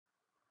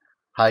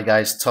Hi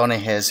guys, Tony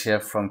Hayes here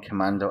from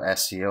Commando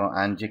SEO,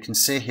 and you can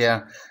see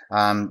here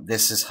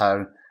this is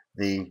how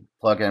the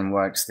plugin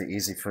works. The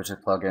Easy Footer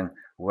plugin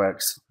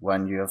works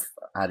when you've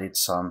added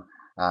some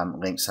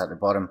links at the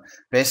bottom.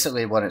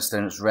 Basically what it's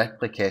doing is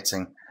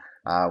replicating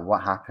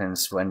what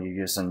happens when you're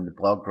using the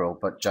blog roll,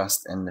 but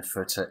just in the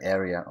footer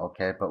area.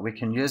 Okay, but we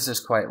can use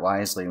this quite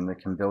wisely, and we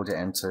can build it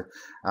into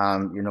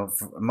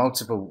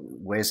multiple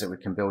ways that we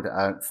can build it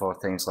out for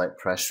things like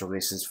press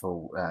releases,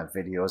 for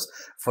videos,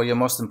 for your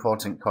most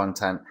important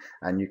content,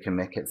 and you can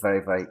make it very,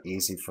 very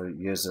easy for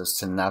users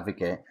to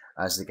navigate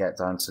as they get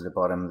down to the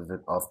bottom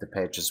of the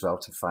page as well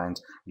to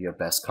find your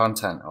best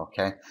content.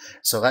 Okay,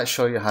 so let's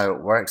show you how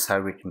it works,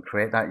 how we can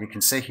create that. You can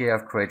see here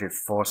I've created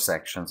 4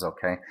 sections.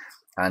 Okay,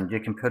 and you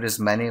can put as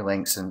many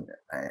links in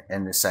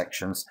the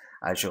sections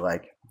as you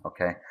like.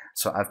 Okay,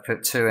 so I've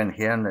put 2 in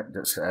here, and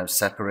that's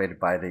separated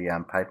by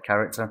the pipe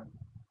character.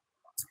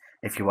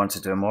 If you want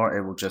to do more,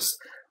 it will just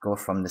go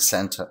from the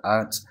center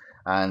out,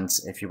 and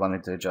if you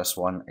want to do just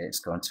 1, it's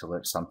going to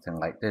look something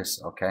like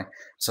this. Okay,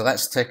 so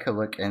let's take a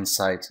look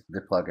inside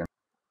the plugin.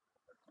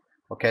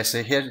 Okay,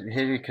 so here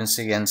you can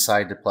see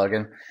inside the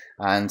plugin,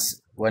 and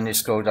when you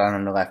scroll down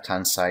on the left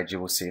hand side, you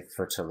will see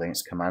Footer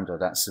Links Commando.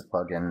 That's the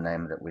plugin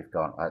name that we've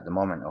got at the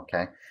moment.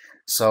 Okay,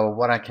 so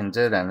what I can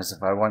do then is,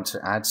 if I want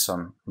to add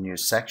some new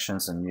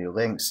sections and new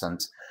links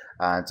and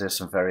do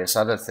some various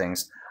other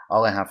things,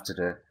 all I have to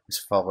do is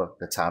follow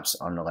the tabs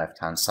on the left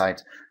hand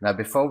side. Now,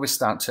 before we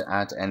start to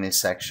add any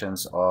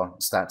sections or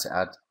start to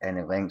add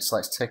any links,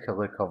 let's take a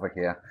look over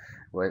here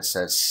where it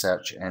says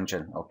search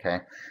engine.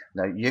 Okay,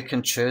 now you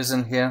can choose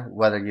in here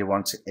whether you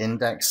want to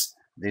index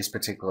these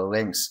particular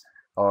links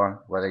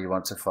or whether you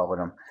want to follow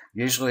them.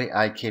 Usually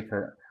I keep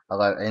it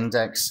allow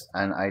index,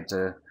 and I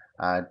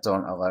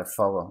don't allow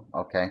follow.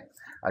 Okay,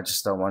 I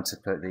just don't want to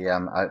put the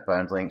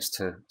outbound links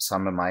to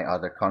some of my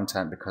other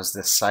content because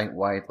they're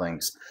site-wide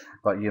links,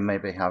 but you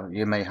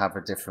may have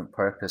a different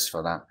purpose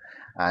for that,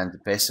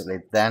 and basically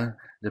then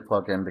the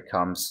plugin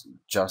becomes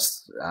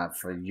just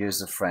for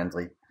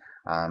user-friendly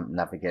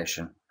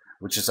navigation,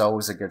 which is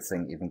always a good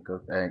thing.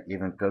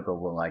 Even Google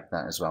will like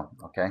that as well.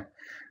 Okay,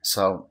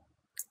 so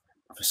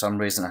for some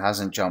reason it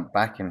hasn't jumped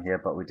back in here,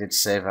 but we did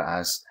save it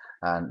as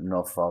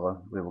no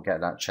follow. We will get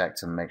that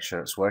checked and make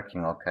sure it's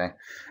working. Okay,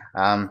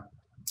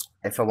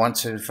 if I want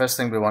to, the first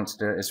thing we want to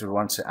do is we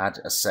want to add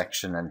a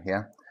section in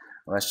here.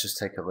 Let's just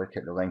take a look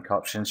at the link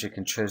options. You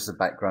can choose the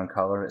background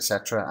color,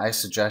 etc. I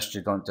suggest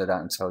you don't do that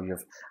until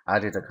you've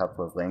added a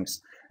couple of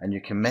links, and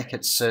you can make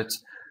it suit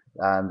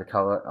the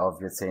color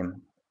of your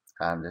theme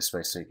this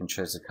way. So you can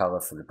choose the color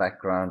for the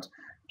background,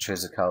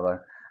 choose the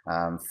color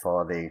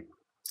for the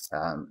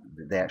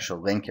actual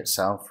link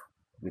itself.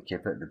 We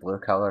keep it the blue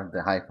color, the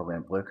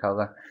hyperlink blue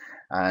color,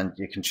 and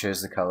you can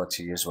choose the color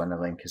to use when the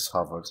link is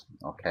hovered.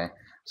 Okay,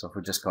 so if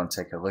we just go and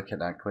take a look at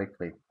that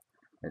quickly,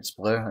 it's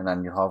blue, and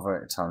then you hover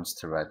it turns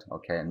to red.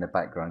 Okay, and the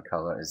background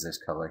color is this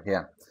color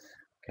here.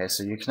 Okay,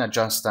 so you can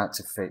adjust that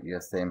to fit your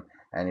theme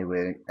any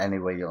way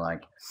you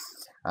like.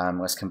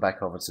 Let's come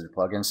back over to the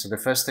plugin. So the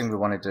first thing we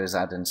want to do is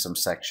add in some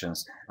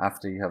sections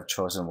after you have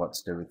chosen what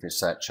to do with your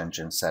search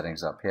engine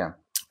settings up here.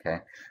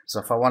 Okay, so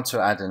if I want to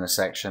add in a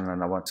section,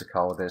 and I want to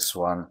call this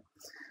one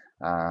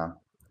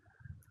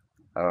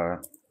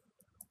our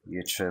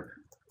YouTube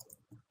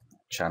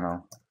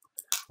channel,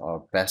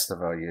 or best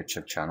of our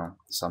YouTube channel,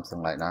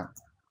 something like that,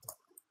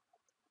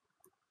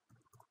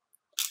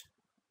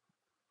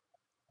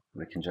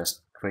 we can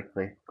just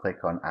quickly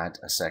click on add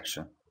a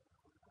section.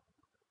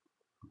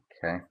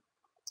 Okay,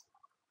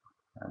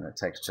 and it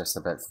takes just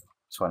about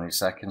 20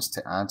 seconds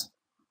to add.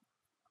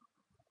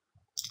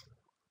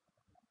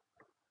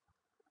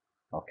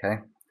 Okay,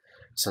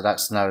 so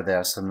that's now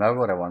there. So now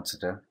what I want to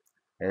do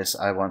is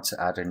I want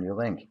to add a new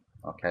link.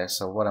 Okay,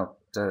 so what I'll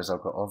do is I'll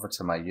go over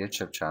to my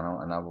YouTube channel,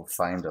 and I will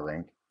find a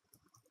link.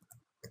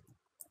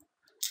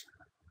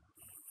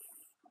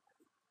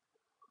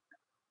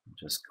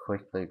 Just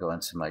quickly go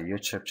into my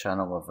YouTube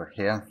channel over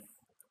here,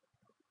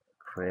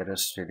 Creator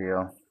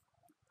Studio,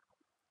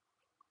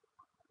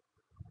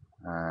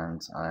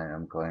 and I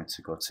am going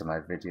to go to my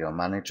video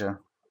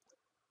manager,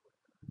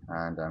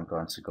 and I'm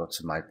going to go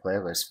to my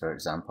playlist, for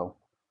example,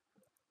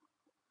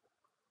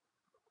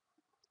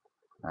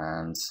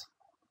 and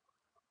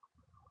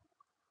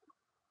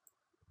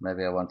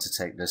maybe I want to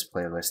take this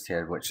playlist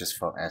here, which is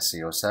for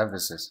SEO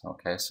services.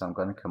 Okay, so I'm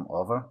going to come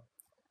over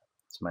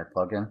to my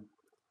plugin.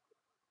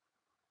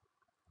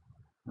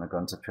 I'm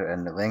going to put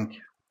in the link,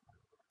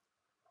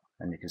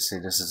 and you can see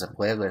this is a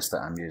playlist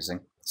that I'm using,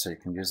 so you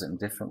can use it in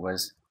different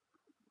ways.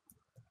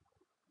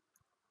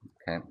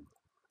 Okay,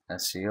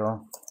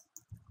 SEO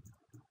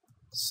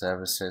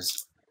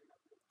services,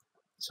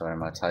 sorry,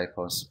 my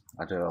typos,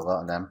 I do a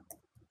lot of them.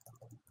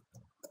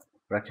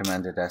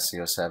 Recommended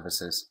SEO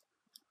services.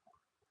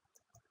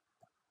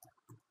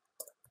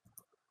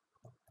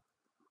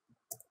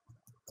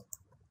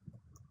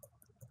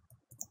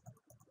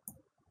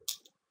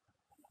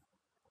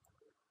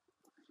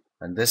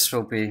 And this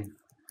will be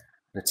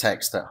the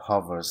text that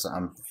hovers that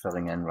I'm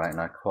filling in right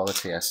now,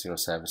 quality SEO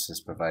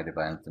services provided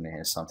by Anthony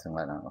Hayes, something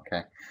like that.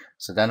 Okay,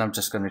 so then I'm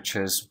just going to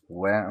choose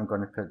where I'm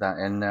going to put that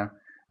in there,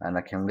 and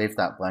I can leave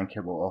that blank.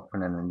 It will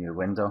open in a new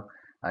window.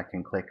 I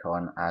can click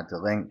on add the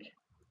link,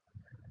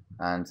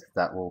 and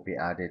that will be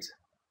added.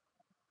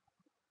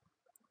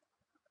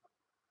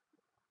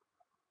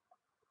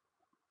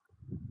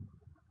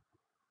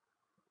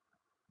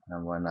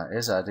 And when that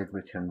is added,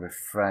 we can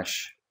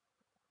refresh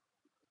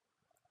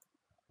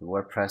the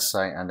WordPress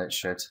site, and it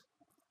should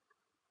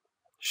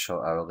show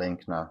our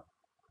link now.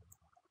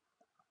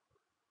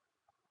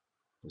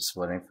 Just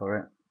waiting for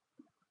it.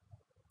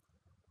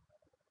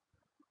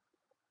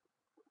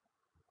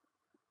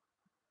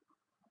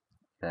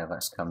 Okay,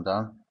 let's come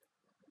down.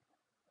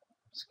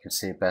 As you can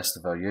see, best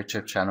of our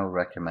YouTube channel,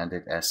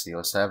 recommended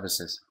SEO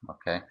services.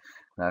 Okay,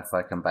 now if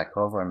I come back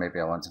over, maybe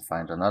I want to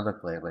find another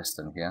playlist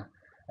in here,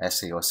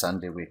 SEO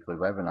Sunday weekly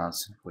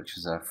webinars, which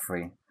is our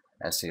free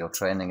SEO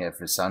training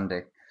every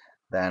Sunday.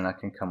 Then I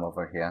can come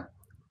over here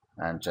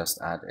and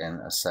just add in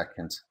a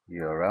second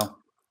URL.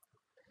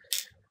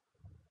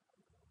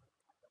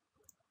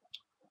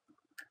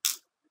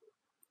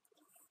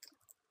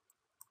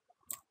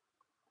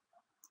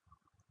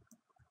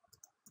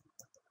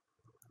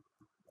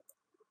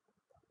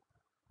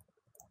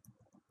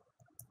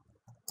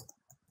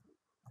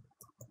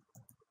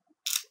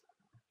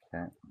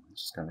 Okay, I'm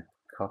just going to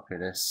copy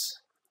this,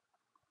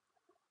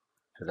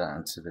 put that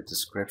into the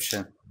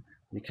description.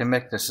 You can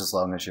make this as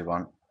long as you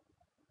want.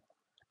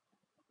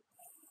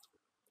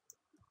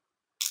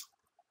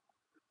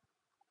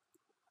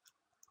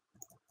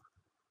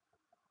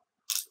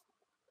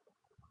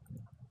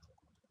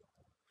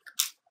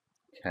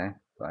 Okay,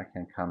 but I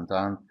can come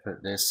down,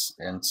 put this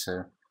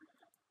into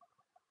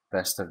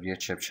best of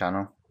YouTube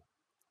channel.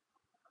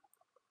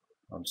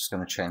 I'm just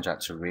going to change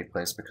that to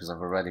replays because I've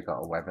already got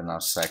a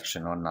webinar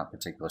section on that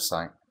particular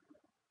site.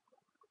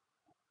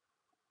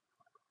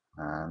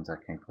 And I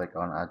can click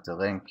on add the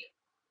link.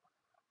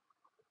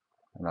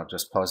 And I'll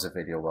just pause the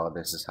video while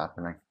this is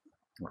happening.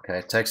 Okay,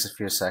 it takes a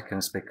few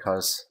seconds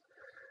because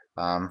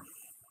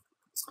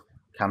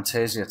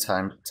Camtasia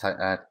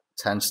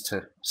tends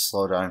to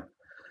slow down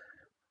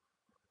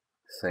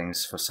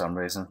things for some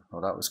reason.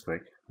 Oh, that was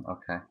quick.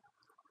 Okay.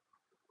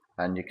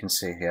 And you can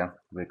see here,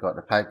 we've got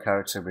the pipe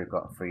character, we've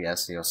got free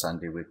SEO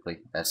Sunday weekly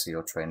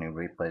SEO training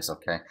replays.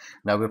 Okay,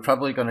 now we're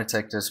probably going to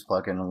take this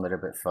plugin a little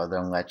bit further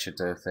and let you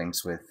do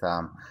things with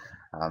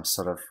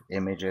sort of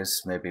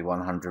images, maybe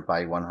 100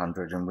 by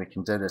 100, and we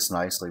can do this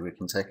nicely. We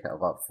can take it a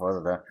lot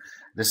further.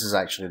 This is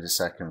actually the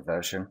second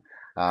version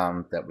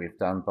that we've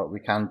done, but we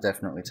can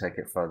definitely take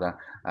it further,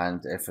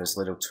 and if there's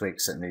little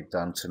tweaks that need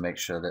done to make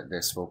sure that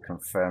this will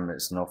confirm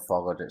it's no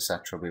followed,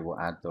 etc., we will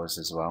add those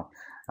as well.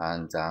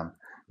 And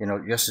you know,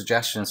 your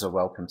suggestions are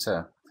welcome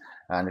too.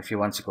 And if you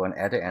want to go and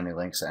edit any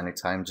links at any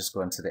time, just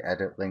go into the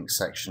edit links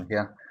section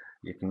here.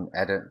 You can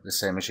edit the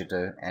same as you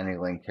do any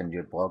link in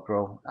your blog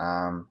row,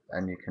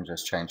 and you can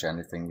just change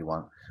anything you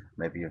want.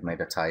 Maybe you've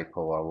made a typo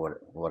or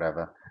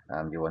whatever,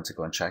 you want to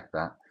go and check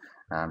that,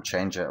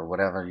 change it or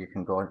whatever. You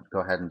can go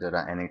ahead and do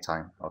that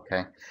anytime.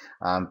 Okay,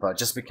 but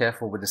just be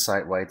careful with the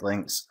site-wide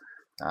links.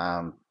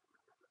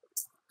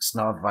 It's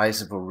not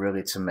advisable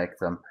really to make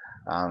them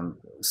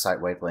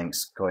site-wide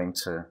links going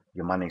to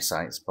your money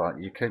sites, but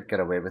you could get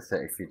away with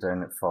it if you're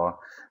doing it for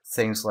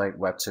things like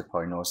Web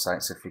 2.0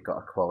 sites. If you've got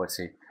a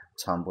quality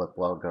Tumblr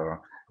blog,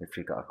 or if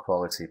you've got a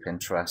quality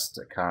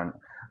Pinterest account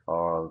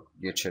or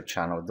YouTube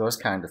channel, those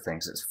kind of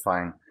things, it's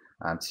fine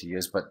to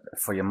use. But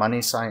for your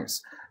money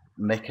sites,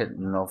 make it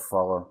no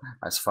follow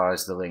as far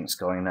as the links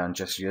going, and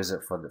just use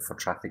it for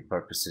traffic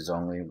purposes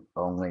only.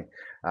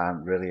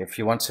 Really, if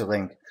you want to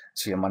link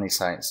to your money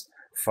sites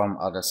from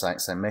other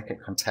sites, then make it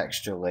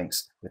contextual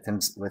links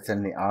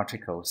within the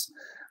articles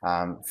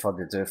for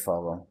the do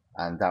follow,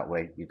 and that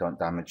way you don't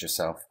damage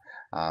yourself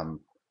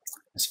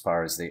as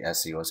far as the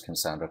SEO is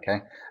concerned.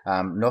 Okay,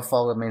 no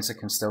follow means they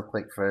can still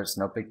click through. It's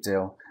no big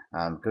deal.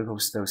 Google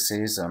still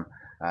sees them.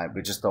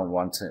 We just don't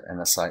want it in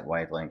a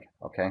site-wide link.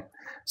 Okay,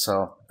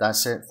 so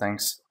that's it.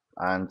 Thanks.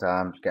 And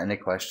if you get any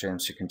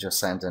questions, you can just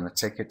send in a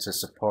ticket to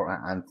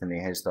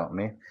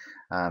support@anthonyhayes.me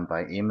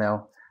by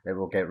email. It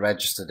will get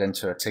registered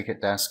into a ticket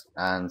desk,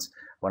 and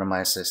one of my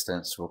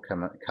assistants will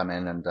come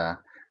in and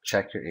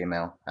check your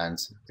email and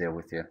deal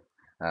with you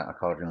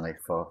accordingly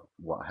for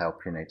what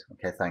help you need.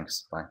 Okay,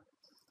 thanks. Bye.